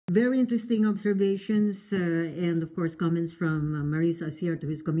Very interesting observations and, of course, comments from MARISSA, ACIERTO,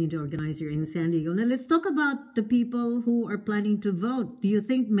 who is community organizer in San Diego. Now, let's talk about the people who are planning to vote. Do you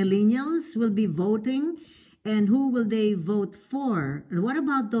think millennials will be voting? And who will they vote for? And what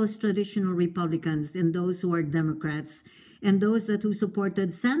about those traditional Republicans and those who are Democrats and those who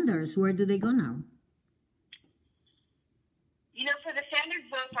supported Sanders? Where do they go now? You know, for the Sanders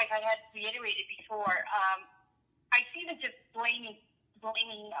vote, like I had reiterated before, I see them just blaming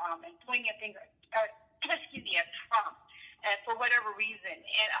and pointing at things, at Trump, for whatever reason.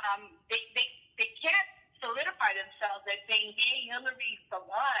 And they can't solidify themselves as saying, hey, Hillary's the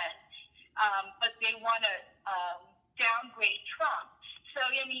one, but they want to downgrade Trump. So,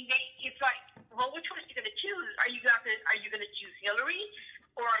 I mean, it's like, well, which one are you going to choose? Are you going to choose Hillary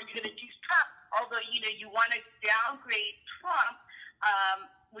or are you going to choose Trump? Although, you know, you want to downgrade Trump,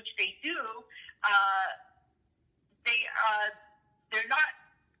 which they do, they're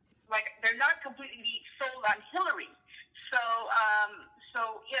not completely sold on Hillary. So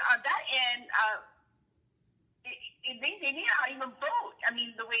yeah, on that end, they may not even vote. I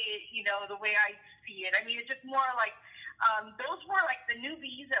mean, the way I see it. I mean, it's just more like those were like the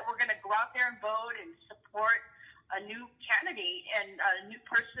newbies that were going to go out there and vote and support a new candidate and a new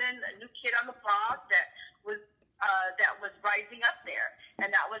person, a new kid on the block that was rising up there,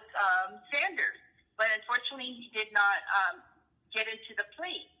 and that was Sanders. But unfortunately, he did not get into the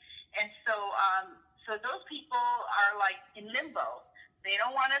plate. And so those people are like in limbo. They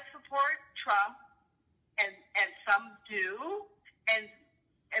don't want to support Trump, and some do, and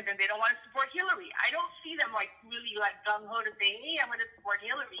then they don't want to support Hillary. I don't see them like really like gung ho to say, hey, I'm going to support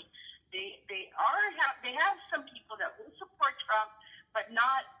Hillary. They have some people that will support Trump, but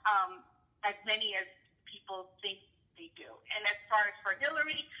not as many as people think they do. And as far as for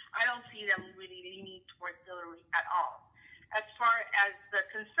Hillary, I don't see them really leaning towards Hillary at all. As far as the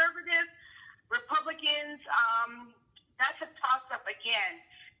conservative Republicans, that's a toss-up again.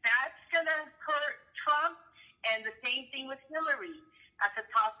 That's going to hurt Trump, and the same thing with Hillary. That's a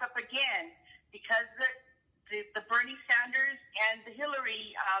toss-up again, because the Bernie Sanders and the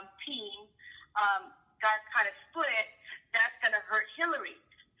Hillary team got kind of split. That's going to hurt Hillary.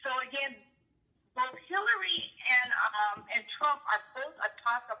 So again, both Hillary and Trump are both a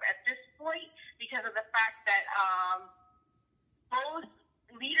toss-up at this point because of the fact that both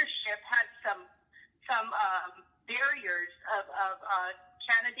leadership had some barriers of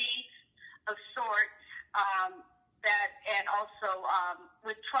candidates of sorts and also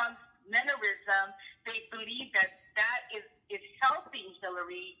with Trump's mannerism, they believe that is helping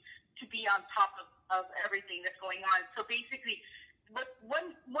Hillary to be on top of everything that's going on. So basically, what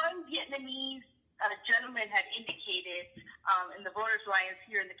one Vietnamese gentleman had indicated in the Voters Alliance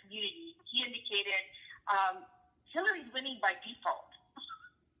here in the community, he indicated Hillary's winning by default.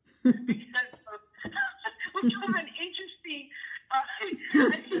 Because which was an interesting thing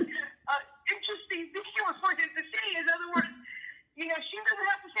for him to say. In other words, you know, she doesn't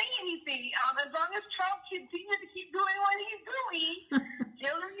have to say anything. As long as Trump continues to keep doing what he's doing,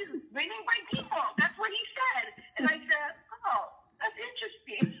 Hillary's winning by default. That's what he said. And I said, oh, that's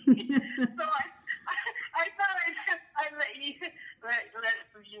interesting. So I thought I'd let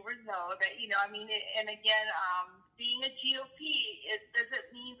the viewers know that, you know, I mean, and again, being a GOP, it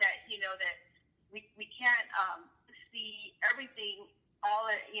doesn't mean that, you know, that we can't see everything all,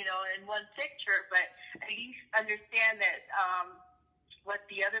 you know, in one picture, but at least understand that what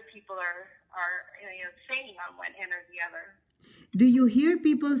the other people are you know, saying on one end or the other. Do you hear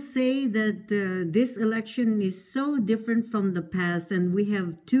people say that this election is so different from the past and we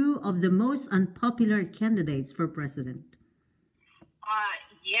have two of the most unpopular candidates for president?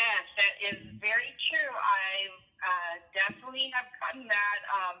 Yes, that is very true. I definitely have gotten that.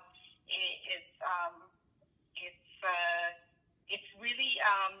 It's really,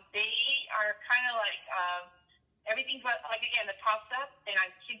 they are kind of like, everything's like, again, a toss-up, and I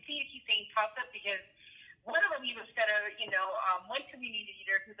continue to keep saying toss-up because one of them even said, you know, one community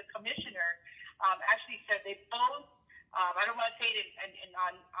leader who's a commissioner actually said they both, I don't want to say it on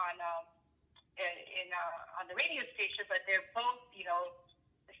the radio station, but they're both, you know,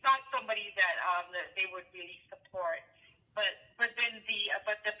 it's not somebody that they would really support. But then the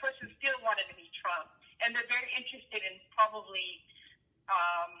person still wanted to meet Trump, and they're very interested in probably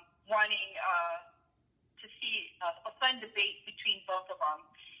wanting to see a fun debate between both of them.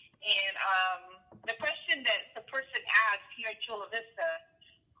 And the question that the person asked here at Chula Vista,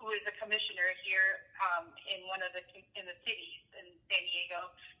 who is a commissioner here in one of the cities in San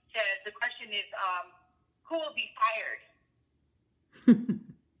Diego, said the question is, who will be fired?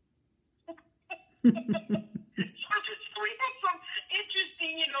 So we have some interesting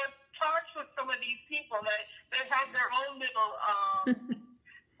interesting, talks with some of these people that have their own little,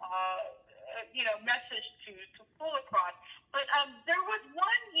 message to pull across. But there was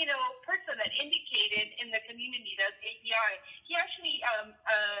one, person that indicated in the community that ABI, he actually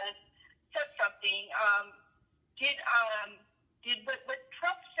said something. Did what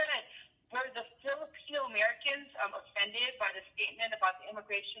Trump said? Were the Filipino Americans offended by the statement about the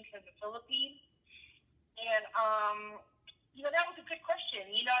immigration from the Philippines? And that was a good question.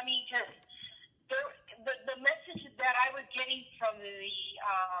 Because the message that I was getting from the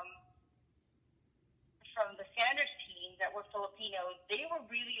Sanders team that were Filipinos, they were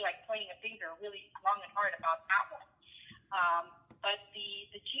really pointing a finger really long and hard about that one. But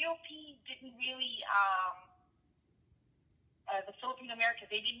the GOP didn't really, the Filipino Americans,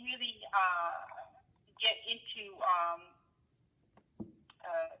 they didn't really get into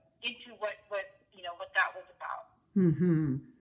what that was about. Mm-hmm.